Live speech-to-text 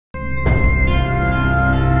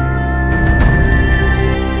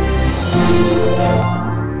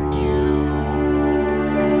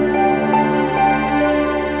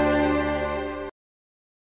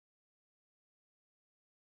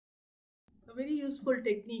very useful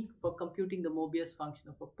technique for computing the Mobius function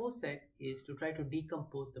of a poset is to try to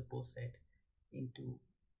decompose the poset into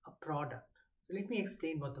a product. So let me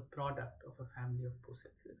explain what the product of a family of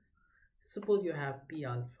posets is. Suppose you have P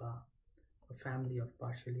alpha, a family of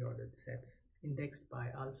partially ordered sets indexed by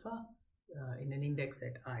alpha in an index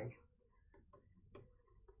set I.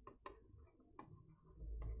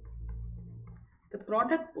 The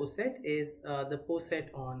product poset is the poset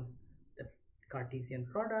on the Cartesian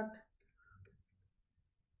product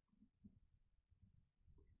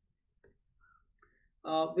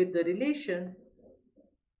with the relation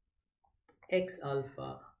x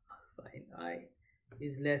alpha in I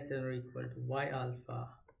is less than or equal to y alpha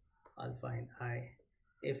in I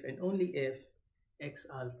if and only if x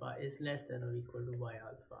alpha is less than or equal to y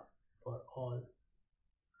alpha for all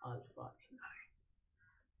alpha in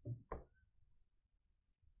I.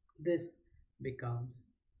 This becomes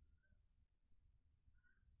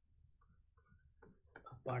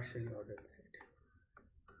a partially ordered set,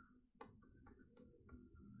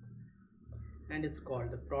 and it's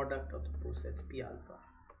called the product of the posets P alpha.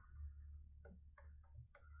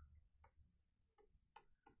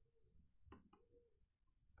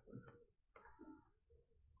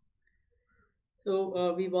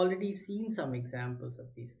 So we've already seen some examples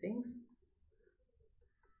of these things.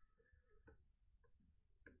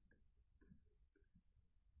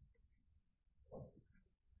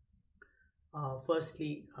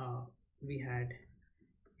 Firstly, we had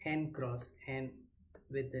n cross n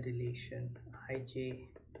with the relation ij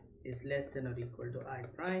is less than or equal to I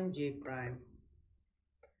prime j prime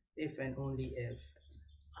if and only if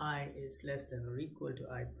I is less than or equal to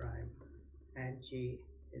I prime and j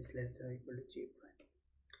is less than or equal to j prime.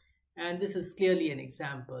 And this is clearly an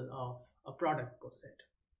example of a product poset.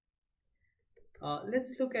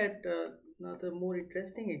 Let's look at another more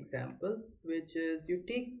interesting example, which is you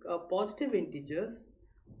take positive integers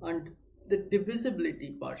and the divisibility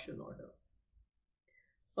partial order.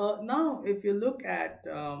 Now if you look at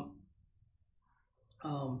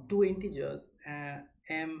two integers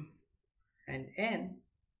m and n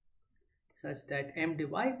such that m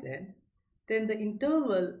divides n, then the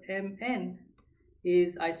interval mn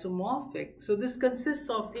is isomorphic. So this consists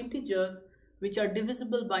of integers which are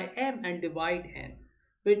divisible by m and divide n.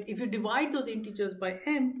 But if you divide those integers by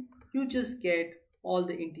m, you just get all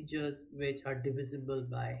the integers which are divisible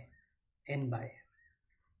by n by m.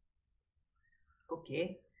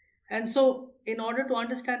 Okay, and so in order to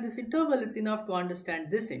understand this interval, it's enough to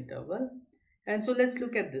understand this interval. And so let's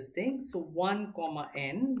look at this thing. So 1 comma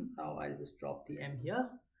n, now I'll just drop the m here.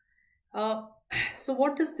 So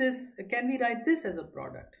what is this? Can we write this as a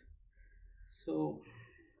product? So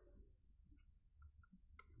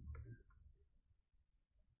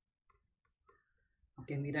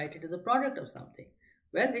can we write it as a product of something?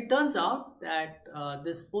 Well, it turns out that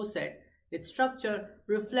this poset, its structure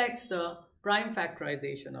reflects the prime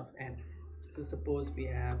factorization of n. So suppose we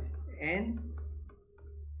have n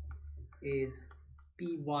is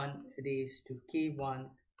p1 raised to k1,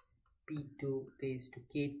 p2 raised to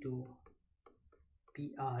k2,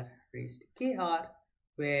 pr raised to kr,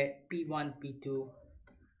 where p1, p2,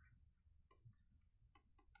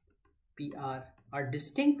 pr are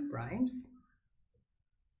distinct primes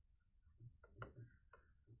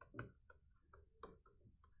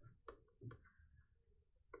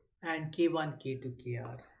and k1, k2,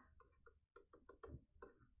 kr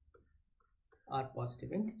are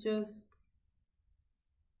positive integers.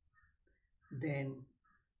 Then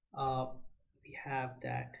we have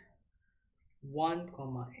that 1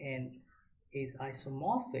 comma n is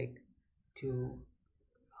isomorphic to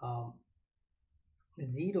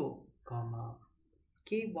 0 comma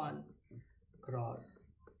k1 cross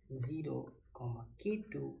 0 comma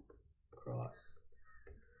k2 cross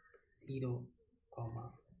 0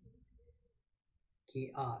 comma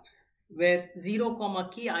kr, where 0 comma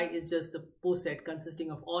ki is just the poset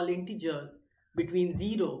consisting of all integers between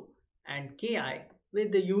 0 and ki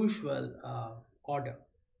with the usual order.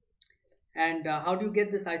 And how do you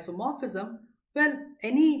get this isomorphism? Well,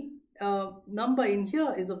 any number in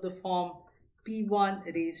here is of the form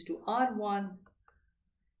p1 raised to r1.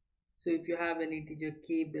 So if you have an integer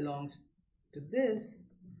k belongs to this,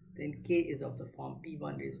 then k is of the form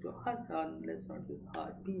p1 raised to r, let's not use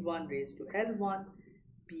r, p1 raised to l1,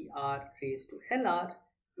 pr raised to lr,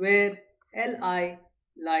 where li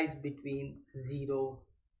lies between 0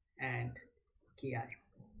 and ki.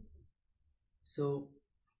 So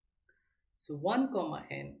 1 comma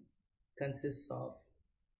n consists of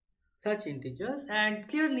such integers, and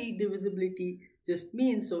clearly divisibility just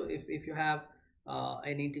means, so if you have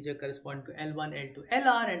an integer corresponding to L1, L2,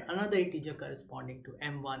 LR, and another integer corresponding to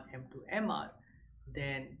M1, M2, MR,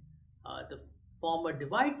 then the former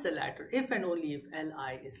divides the latter if and only if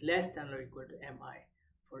Li is less than or equal to Mi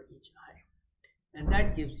for each I. And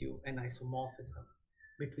that gives you an isomorphism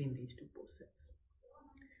between these two posets.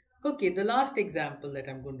 Okay, the last example that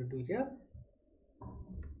I'm going to do here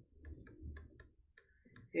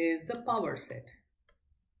is the power set.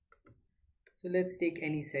 So let's take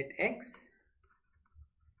any set X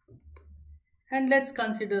and let's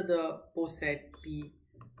consider the poset P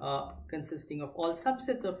consisting of all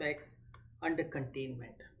subsets of X under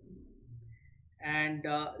containment. And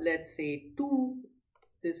let's say 2,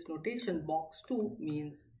 this notation box 2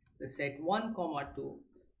 means the set 1, 2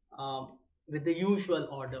 with the usual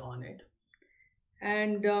order on it.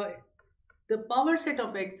 And the power set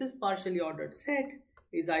of X, this partially ordered set,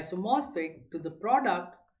 is isomorphic to the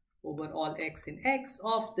product over all X in X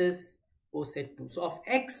of this poset 2. So of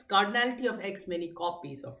X, cardinality of X many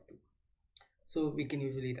copies of 2. So we can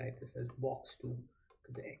usually write this as box 2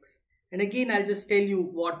 to the X. And again, I'll just tell you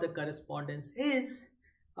what the correspondence is.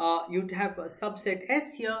 You'd have a subset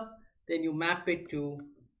S here, then you map it to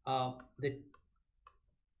the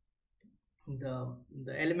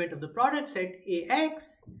element of the product set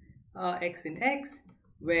AX, X in X,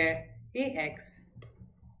 where AX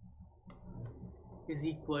is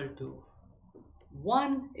equal to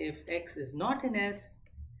 1 if X is not in S,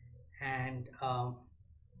 and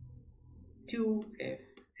 2 if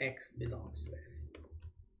X belongs to S.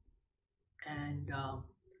 And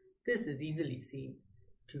this is easily seen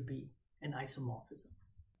to be an isomorphism.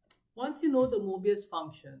 Once you know the Mobius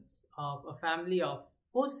functions of a family of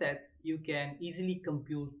posets, you can easily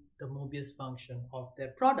compute the Mobius function of their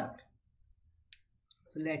product.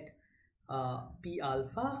 So let P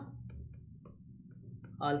alpha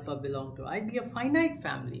belong to I be a finite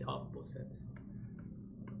family of posets.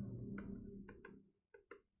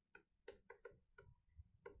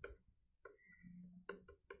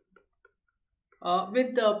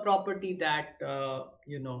 With the property that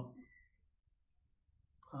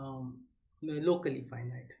locally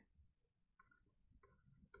finite.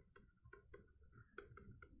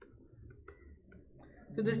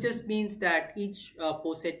 So this just means that each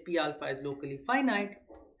poset P alpha is locally finite,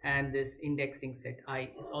 and this indexing set I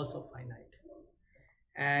is also finite.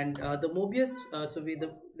 And the Mobius,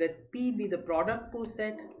 let P be the product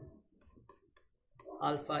poset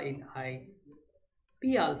alpha in I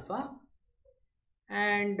P alpha.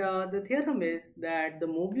 And the theorem is that the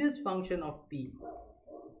Mobius function of P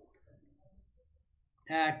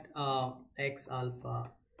at X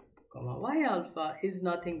alpha, Y alpha is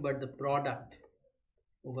nothing but the product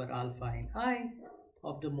over alpha in I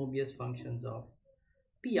of the Mobius functions of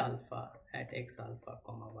P alpha at X alpha,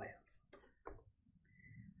 Y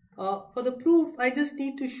alpha. For the proof, I just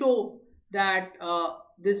need to show that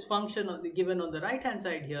this function given on the right hand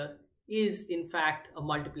side here is in fact a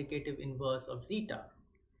multiplicative inverse of zeta.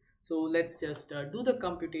 So let's just do the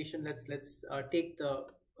computation. Let's take the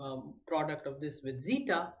product of this with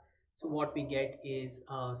zeta. So what we get is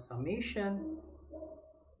a summation.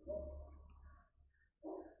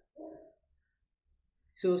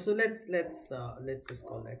 So let's just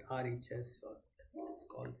call that RHS, or let's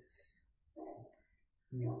call this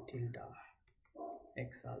mu tilde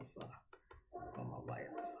X alpha, Y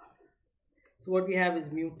alpha. So what we have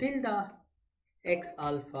is mu tilde X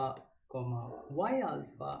alpha, Y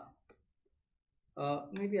alpha.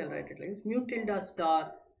 Maybe I'll write it like this: mu tilde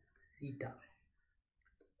star zeta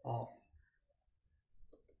of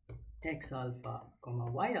X alpha,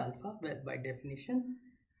 Y alpha. Well, by definition,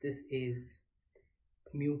 this is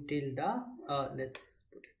mu tilde. Let's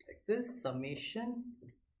put it like this: summation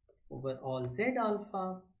over all Z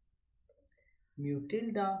alpha, mu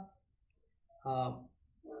tilde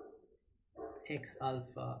X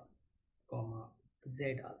alpha,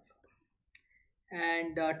 Z alpha,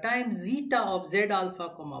 and times zeta of Z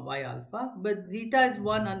alpha, Y alpha. But zeta is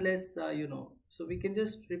 1 unless so we can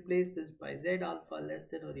just replace this by Z alpha less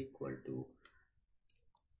than or equal to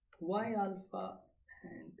Y alpha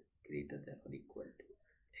and greater than or equal to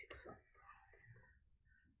X alpha.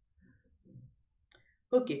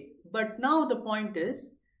 Okay, but now the point is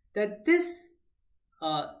that this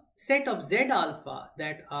set of Z alpha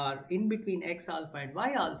that are in between X alpha and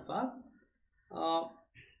Y alpha,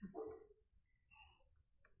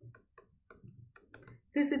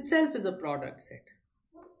 this itself is a product set.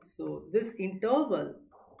 So this interval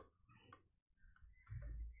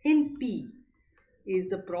in P is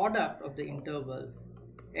the product of the intervals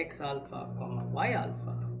X alpha, Y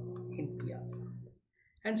alpha in P alpha.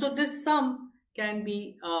 And so this sum can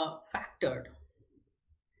be factored.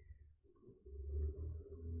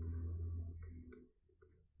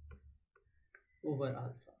 over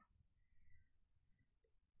alpha.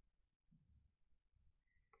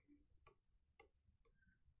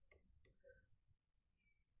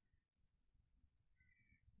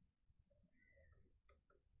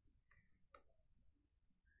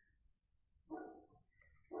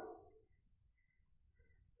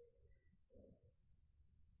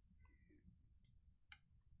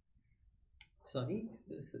 Sorry,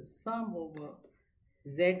 this is sum over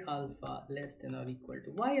z alpha less than or equal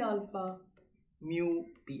to y alpha mu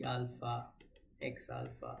p alpha x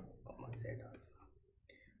alpha comma z alpha.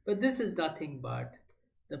 But this is nothing but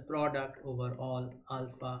the product over all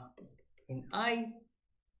alpha in I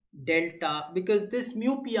delta, because this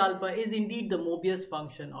mu p alpha is indeed the Mobius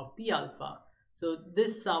function of p alpha. So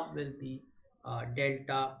this sum will be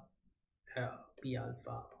delta p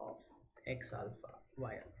alpha of x alpha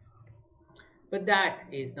y alpha. But that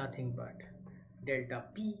is nothing but delta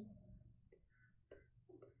p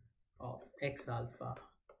of x alpha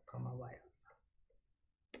comma y alpha.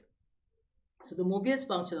 So the Mobius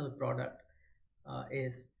function of the product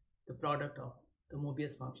is the product of the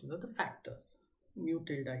Mobius functions of the factors. Mu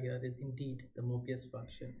tilde here is indeed the Mobius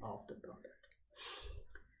function of the product.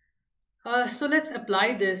 So let's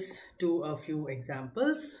apply this to a few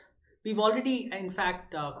examples. We've already in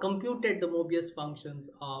fact computed the Mobius functions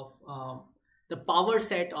of the power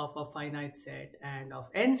set of a finite set and of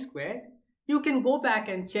n squared. You can go back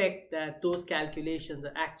and check that those calculations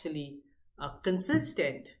are actually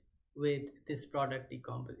consistent with this product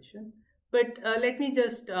decomposition. But let me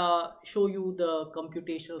just show you the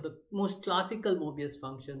computation of the most classical Mobius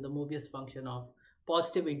function, the Mobius function of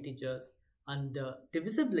positive integers under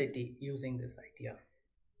divisibility using this idea.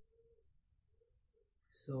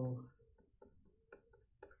 So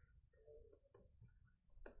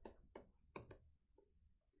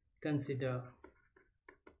consider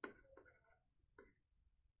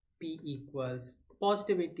p equals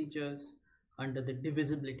positive integers under the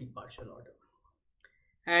divisibility partial order.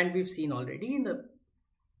 And we've seen already in the,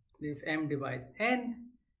 if m divides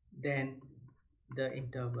n, then the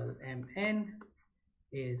interval mn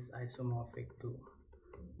is isomorphic to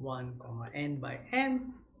 1 comma n by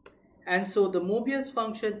m. And so the Mobius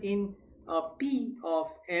function in p of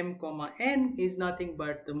m comma n is nothing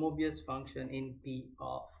but the Mobius function in p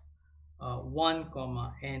of 1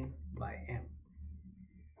 comma n by m.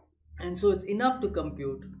 And so it's enough to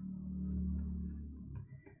compute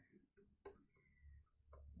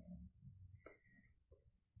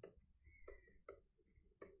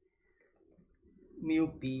mu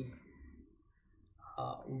p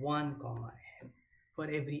 1 comma n for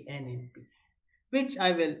every n in p,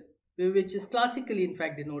 which is classically in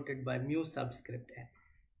fact denoted by mu subscript n.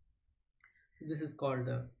 This is called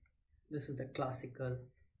the classical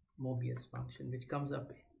Mobius function, which comes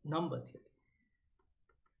up in number theory,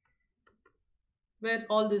 where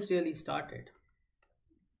all this really started.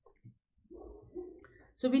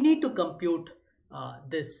 So we need to compute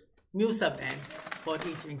this mu sub n for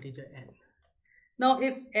each integer n. Now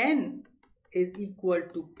if n is equal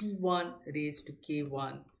to p1 raised to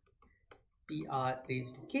k1 pr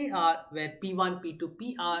raised to kr, where p1, p2,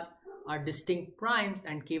 pr are distinct primes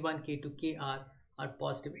and k1, k2, kr are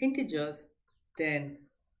positive integers, then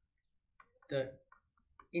the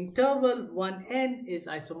interval 1n is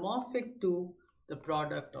isomorphic to the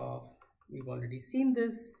product of, we've already seen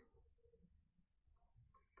this,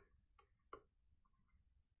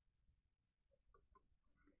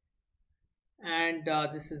 and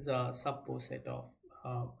this is a subposet of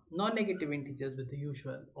non-negative integers with the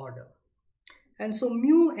usual order. And so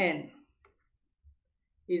mu n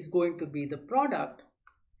is going to be the product,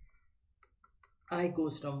 I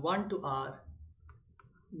goes from 1 to r,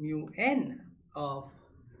 mu n of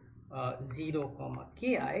 0 comma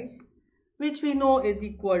ki, which we know is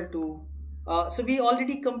equal to, so we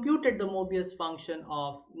already computed the Mobius function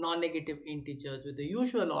of non-negative integers with the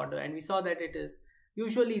usual order, and we saw that it is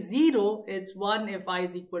usually 0, it's 1 if I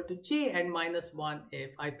is equal to j, and minus 1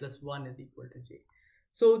 if I plus 1 is equal to j.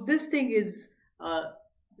 So this thing is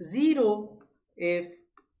 0 if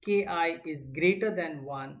ki is greater than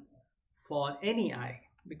 1 for any I,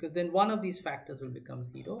 because then one of these factors will become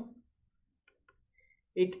 0.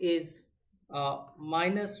 It is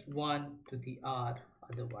minus 1 to the r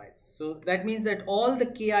otherwise. So that means that all the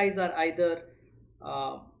ki's are either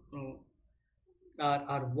are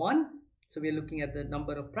 1. So we are looking at the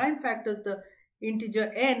number of prime factors. The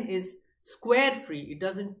integer n is square free.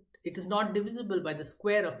 It is not divisible by the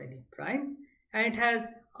square of any prime, and it has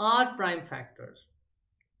r prime factors.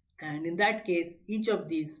 And in that case, each of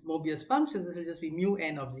these Mobius functions, this will just be mu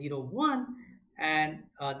n of 0, 1, and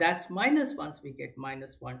that's minus 1, so we get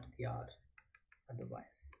minus 1 to the r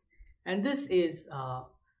otherwise. And this is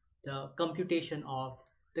the computation of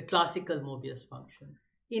the classical Mobius function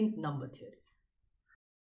in number theory.